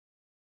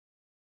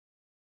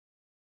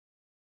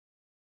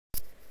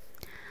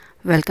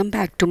Welcome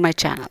back to my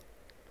channel.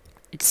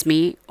 It's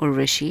me,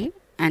 Urvashi,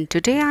 and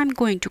today I'm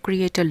going to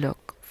create a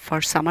look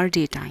for summer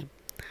daytime.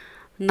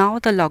 Now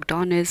the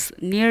lockdown is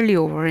nearly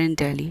over in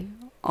Delhi.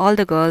 All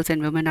the girls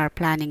and women are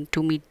planning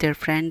to meet their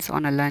friends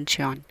on a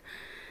luncheon.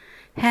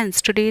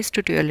 Hence, today's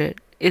tutorial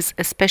is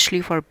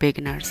especially for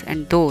beginners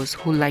and those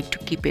who like to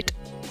keep it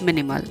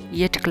minimal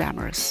yet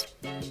glamorous.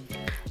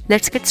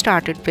 Let's get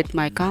started with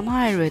my Kama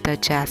Ayurveda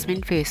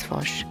Jasmine face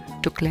wash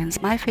to cleanse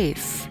my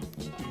face.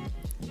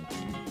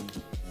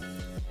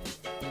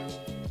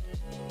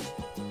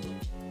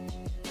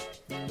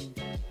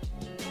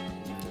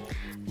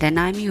 Then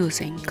I'm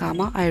using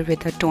Kama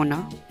Ayurveda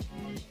toner.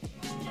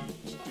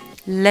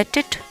 Let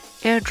it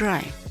air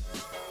dry.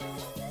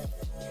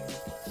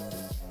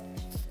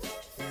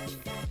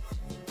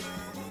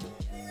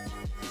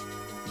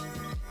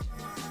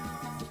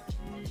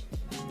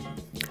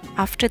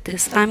 After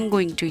this, I'm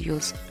going to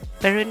use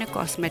Perenne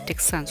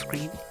Cosmetics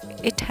sunscreen.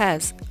 It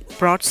has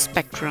broad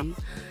spectrum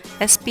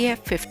SPF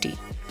 50.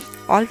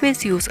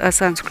 Always use a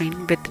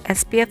sunscreen with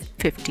SPF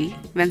 50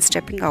 when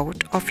stepping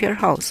out of your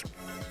house,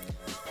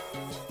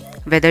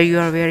 whether you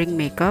are wearing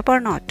makeup or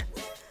not,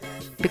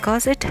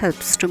 because it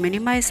helps to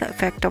minimize the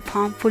effect of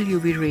harmful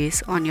UV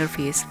rays on your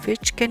face,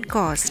 which can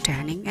cause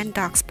tanning and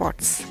dark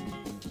spots.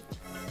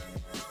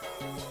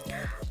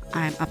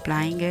 I am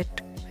applying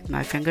it with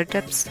my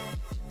fingertips.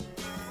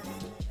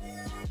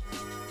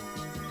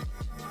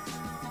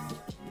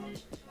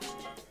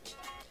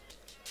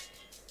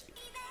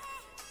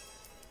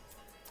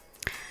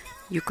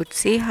 You could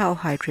see how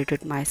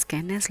hydrated my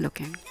skin is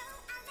looking.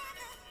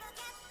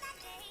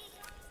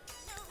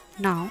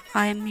 Now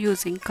I am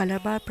using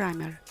Colorbar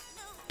primer.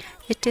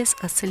 It is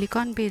a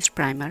silicone based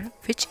primer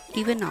which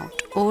even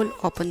out all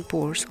open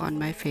pores on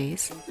my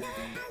face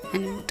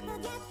and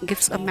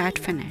gives a matte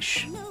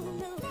finish.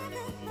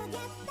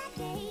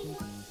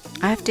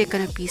 I have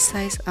taken a pea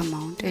size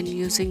amount and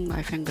using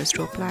my fingers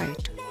to apply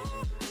it.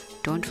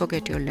 Don't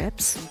forget your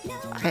lips.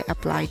 I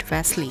applied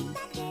Vaseline.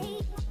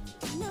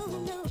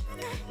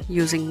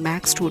 Using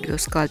M.A.C Studio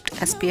Sculpt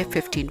SPF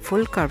 15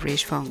 full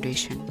coverage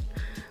foundation,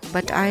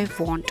 but I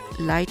want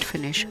light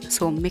finish,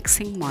 so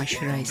mixing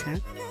moisturizer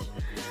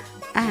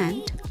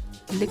and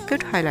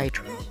liquid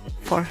highlighter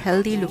for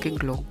healthy looking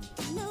glow.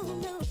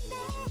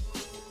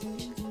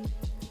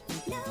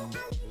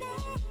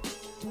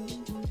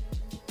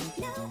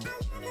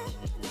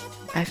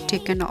 I've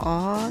taken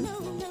all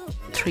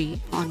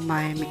three on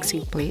my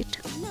mixing plate,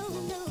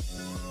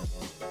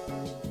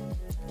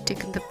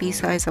 taken the pea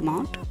size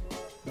amount.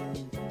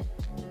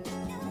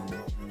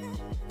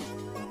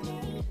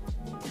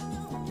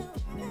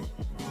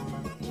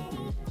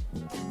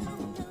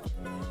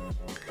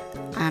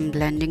 I'm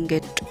blending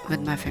it with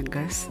my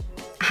fingers.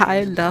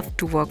 I love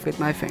to work with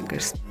my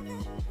fingers,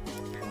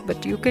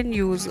 but you can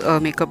use a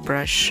makeup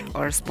brush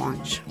or a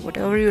sponge,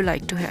 whatever you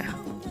like to have.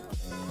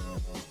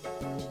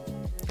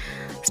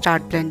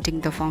 Start blending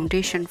the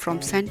foundation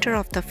from center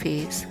of the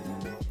face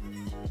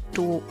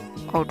to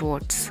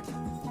outwards.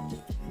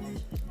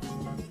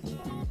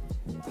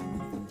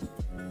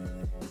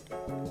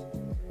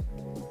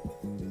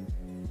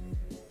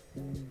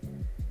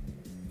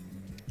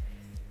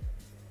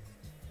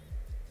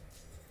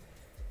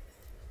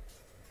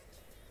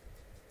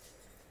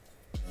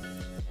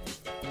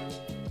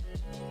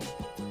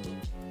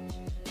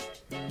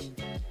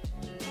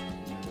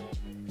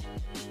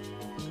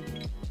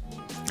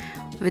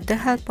 With the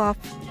help of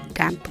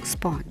damp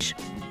sponge,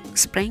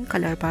 spraying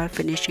Colorbar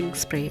finishing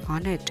spray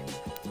on it,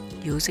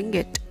 using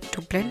it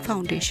to blend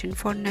foundation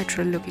for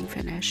natural looking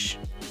finish.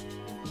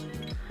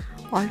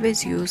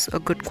 Always use a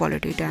good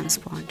quality damp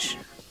sponge.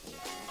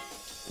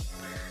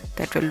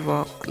 That will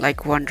work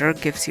like wonder,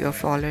 gives you a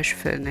flawless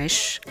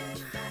finish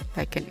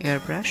like an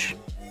airbrush.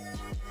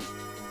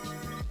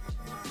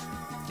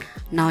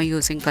 Now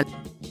using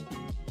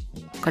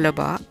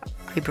Colorbar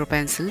eyebrow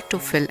pencil to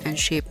fill and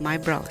shape my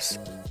brows.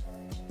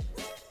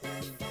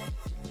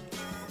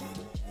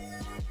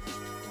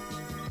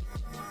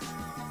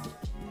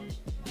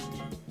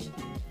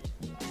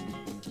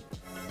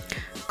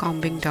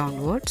 Combing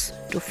downwards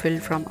to fill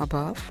from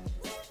above.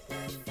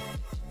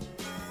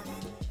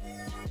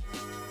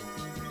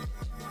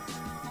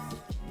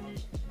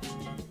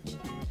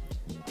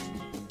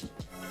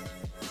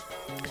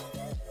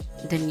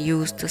 Then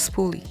use the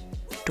spoolie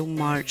to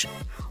merge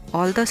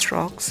all the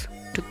strokes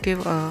to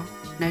give a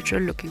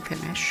natural looking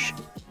finish.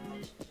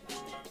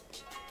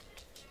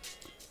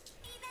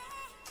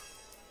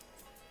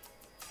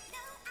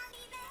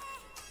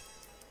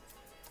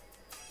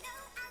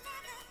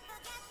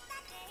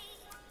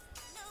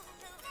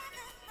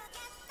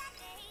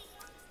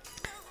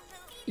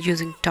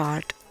 Using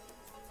Tarte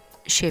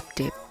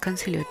shapetape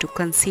concealer to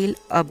conceal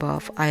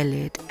above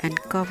eyelid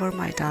and cover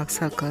my dark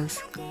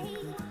circles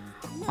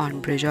on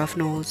bridge of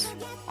nose,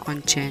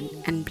 on chin,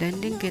 and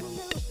blending it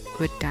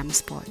with damp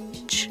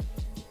sponge.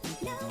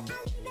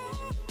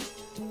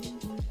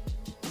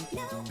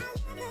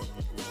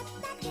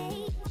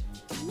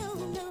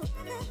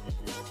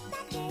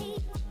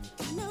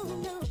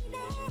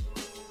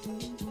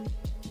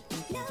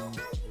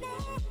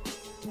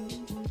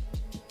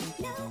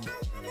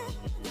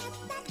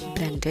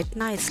 blend it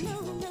nicely.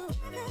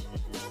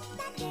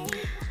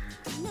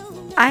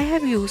 I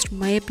have used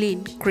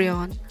Maybelline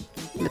crayon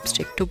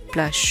lipstick to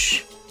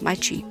blush my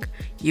cheek.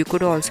 You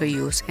could also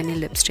use any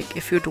lipstick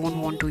if you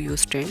don't want to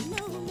use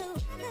tint.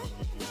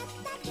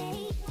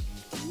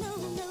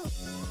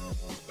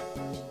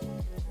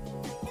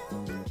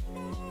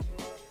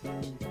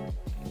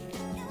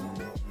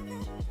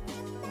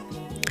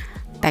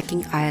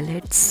 Packing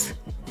eyelids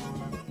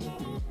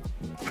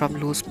from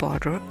loose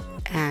powder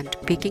and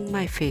picking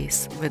my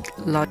face with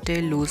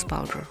Lottie loose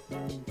powder.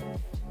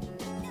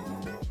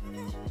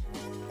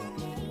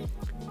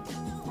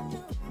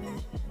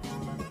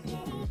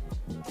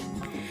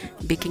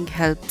 Baking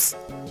helps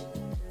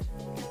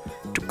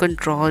to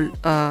control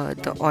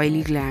the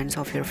oily glands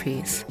of your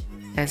face,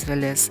 as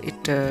well as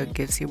it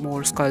gives you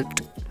more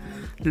sculpt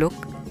look.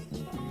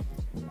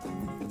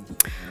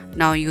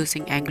 Now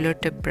using angular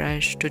tip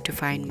brush to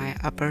define my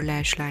upper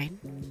lash line,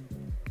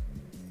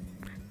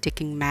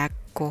 taking M.A.C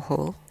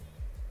Pro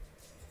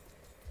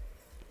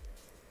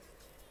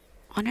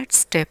on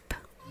its tip,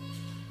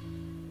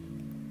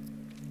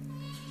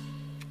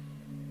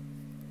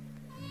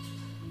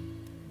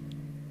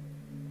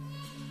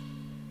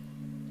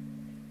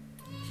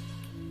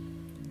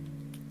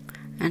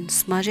 and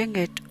smudging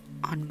it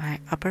on my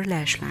upper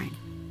lash line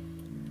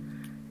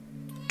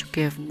to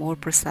give more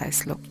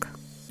precise look.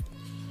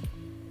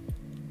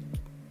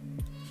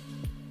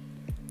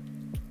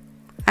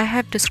 I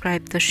have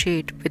described the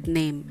shade with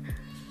name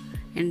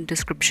in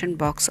description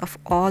box of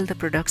all the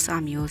products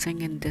I'm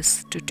using in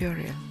this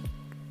tutorial.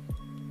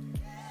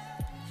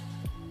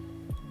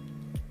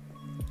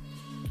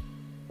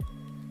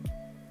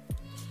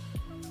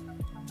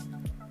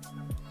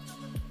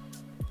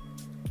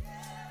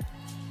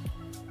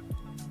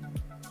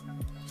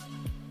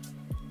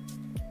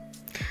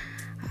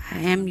 I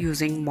am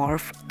using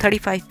Morphe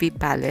 35B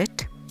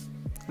palette,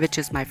 which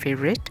is my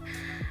favorite.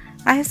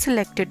 I have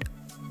selected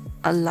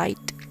a light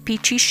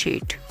peachy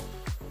shade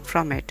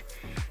from it.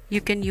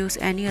 You can use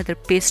any other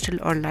pastel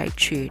or light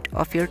shade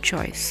of your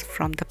choice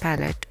from the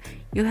palette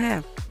you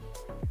have.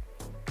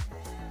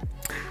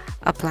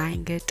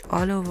 Applying it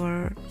all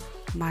over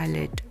my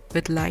lid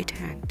with light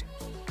hand.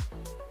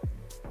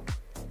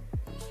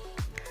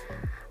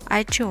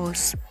 I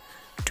chose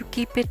to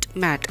keep it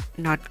matte,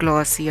 not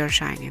glossy or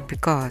shiny,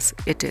 because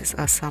it is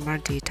a summer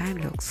daytime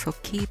look, so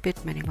keep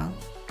it minimal.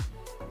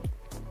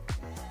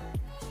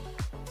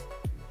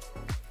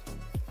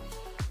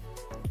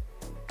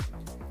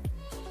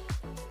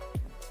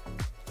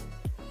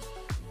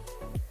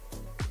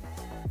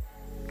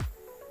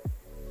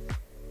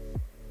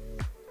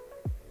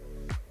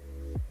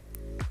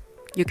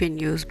 You can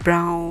use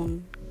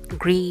brown,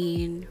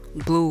 green,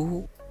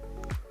 blue,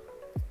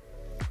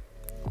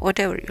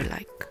 whatever you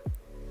like.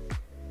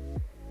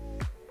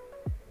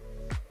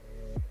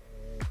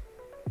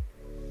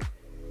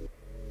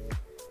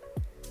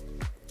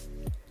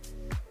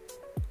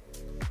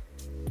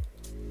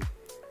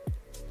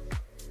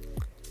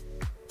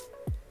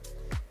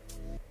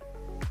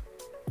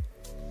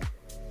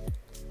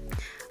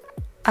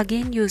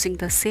 Again using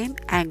the same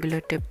angular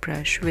tip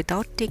brush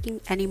without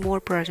taking any more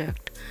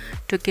product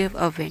to give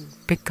a wing,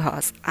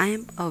 because I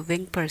am a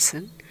wing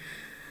person.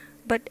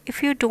 But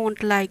if you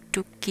don't like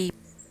to keep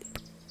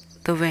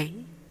the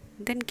wing,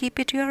 then keep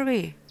it your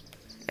way,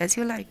 as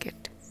you like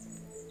it.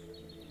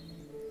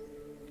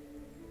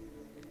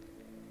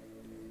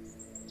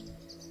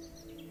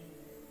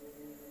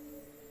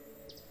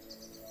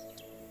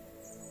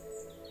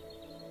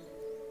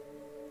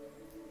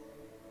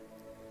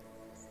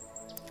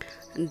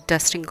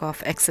 Dusting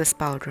off excess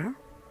powder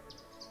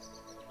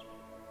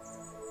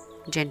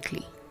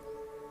gently.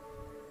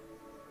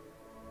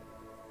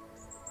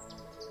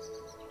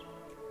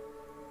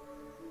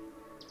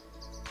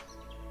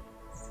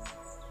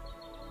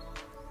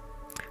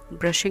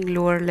 Brushing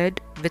lower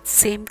lid with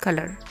same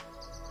color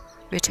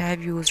which I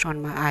have used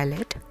on my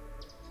eyelid.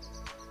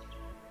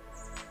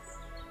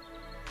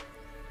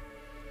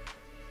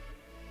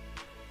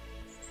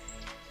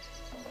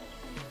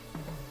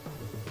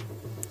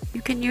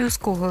 You can use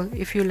kohl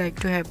if you like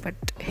to have, but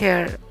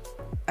here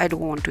I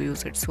don't want to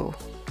use it, so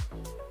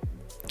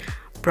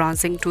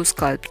bronzing to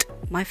sculpt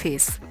my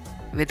face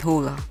with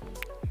hoola.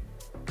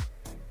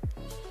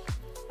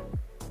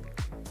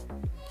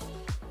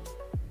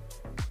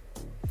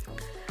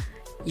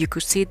 You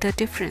could see the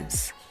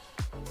difference.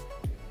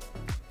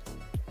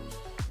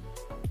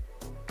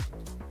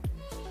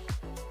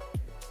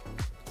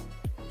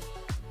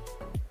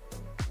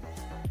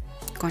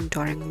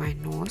 Contouring my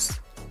nose.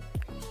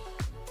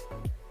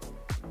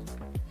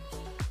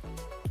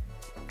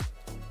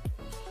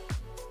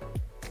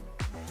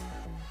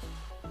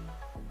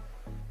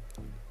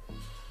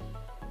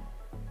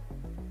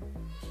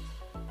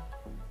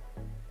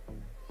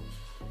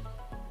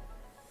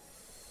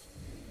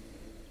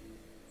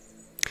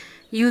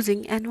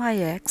 Using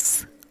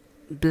NYX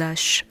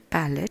blush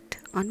palette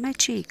on my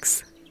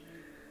cheeks.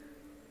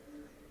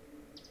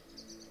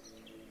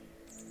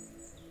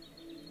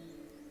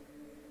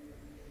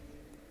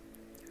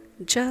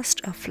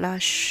 Just a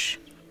flush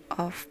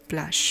of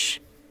blush.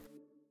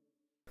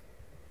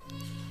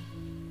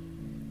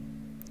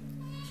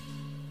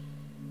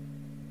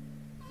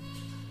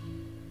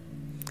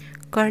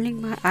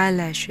 curling my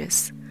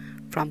eyelashes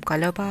from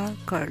Colorbar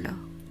curler.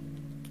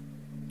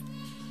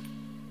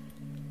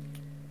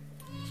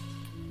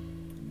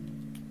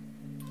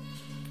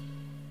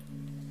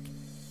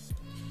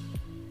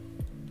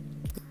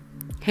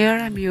 Here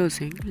I am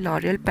using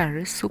L'Oreal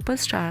Paris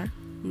Superstar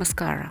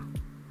Mascara.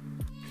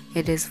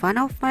 It is one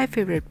of my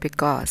favorite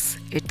because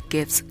it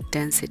gives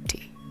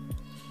density.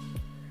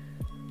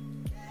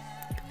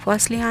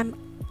 Firstly, I am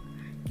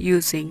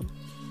using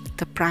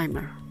the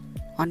primer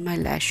on my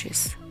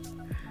lashes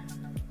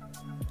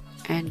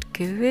and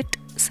give it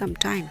some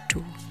time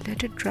to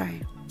let it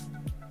dry.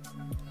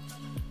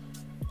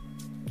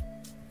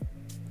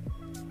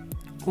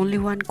 Only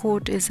one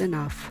coat is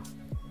enough.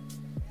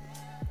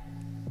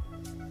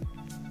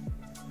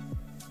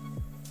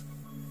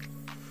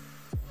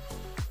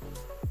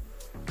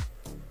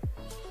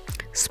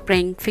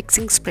 Spraying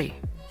fixing spray.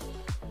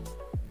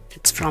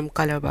 It's from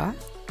Colorbar.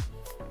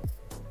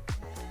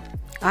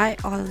 I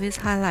always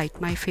highlight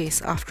my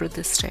face after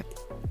this step.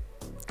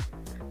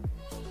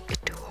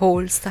 It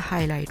holds the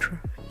highlighter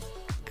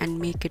and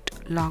make it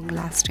long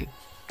lasting.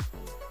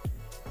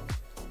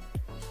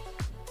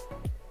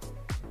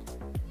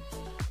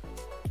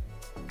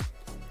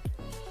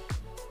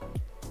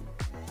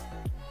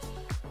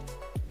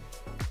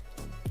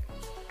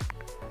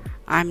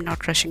 I'm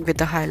not rushing with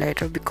the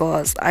highlighter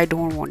because I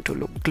don't want to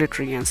look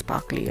glittery and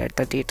sparkly at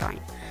the daytime.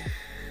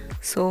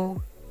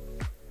 So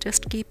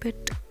just keep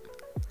it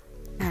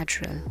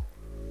natural.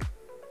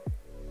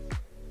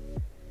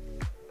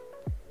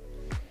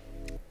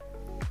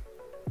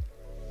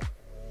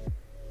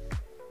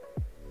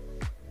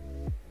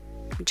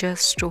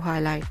 Just to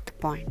highlight the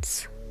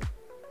points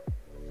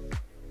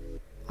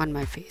on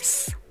my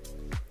face.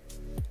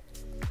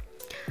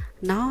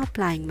 Now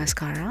applying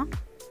mascara.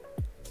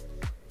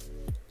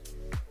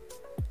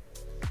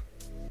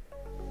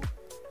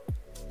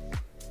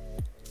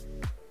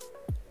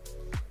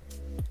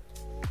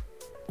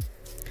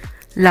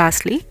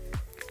 Lastly,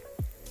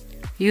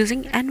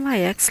 using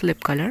NYX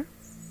lip color,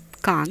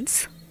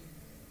 Cans,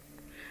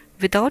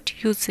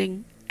 without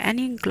using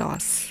any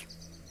gloss,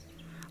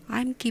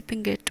 I'm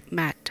keeping it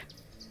matte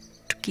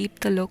to keep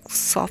the look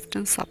soft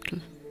and subtle.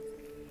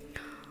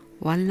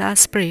 One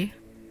last spray.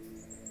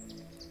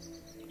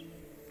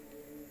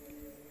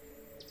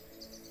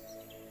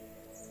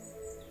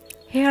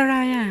 Here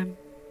I am.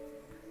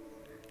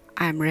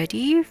 I'm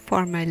ready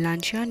for my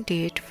luncheon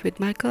date with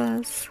my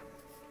girls.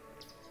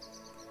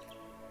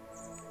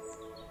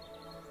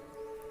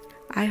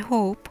 I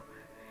hope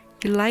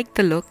you like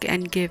the look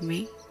and give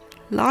me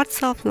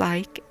lots of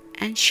like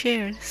and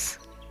shares.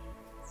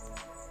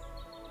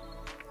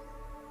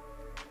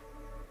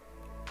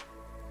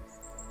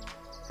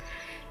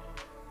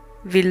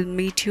 We'll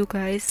meet you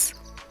guys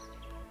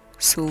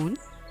soon,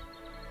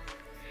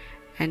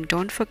 and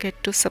don't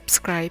forget to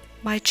subscribe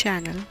my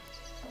channel.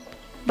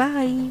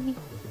 Bye.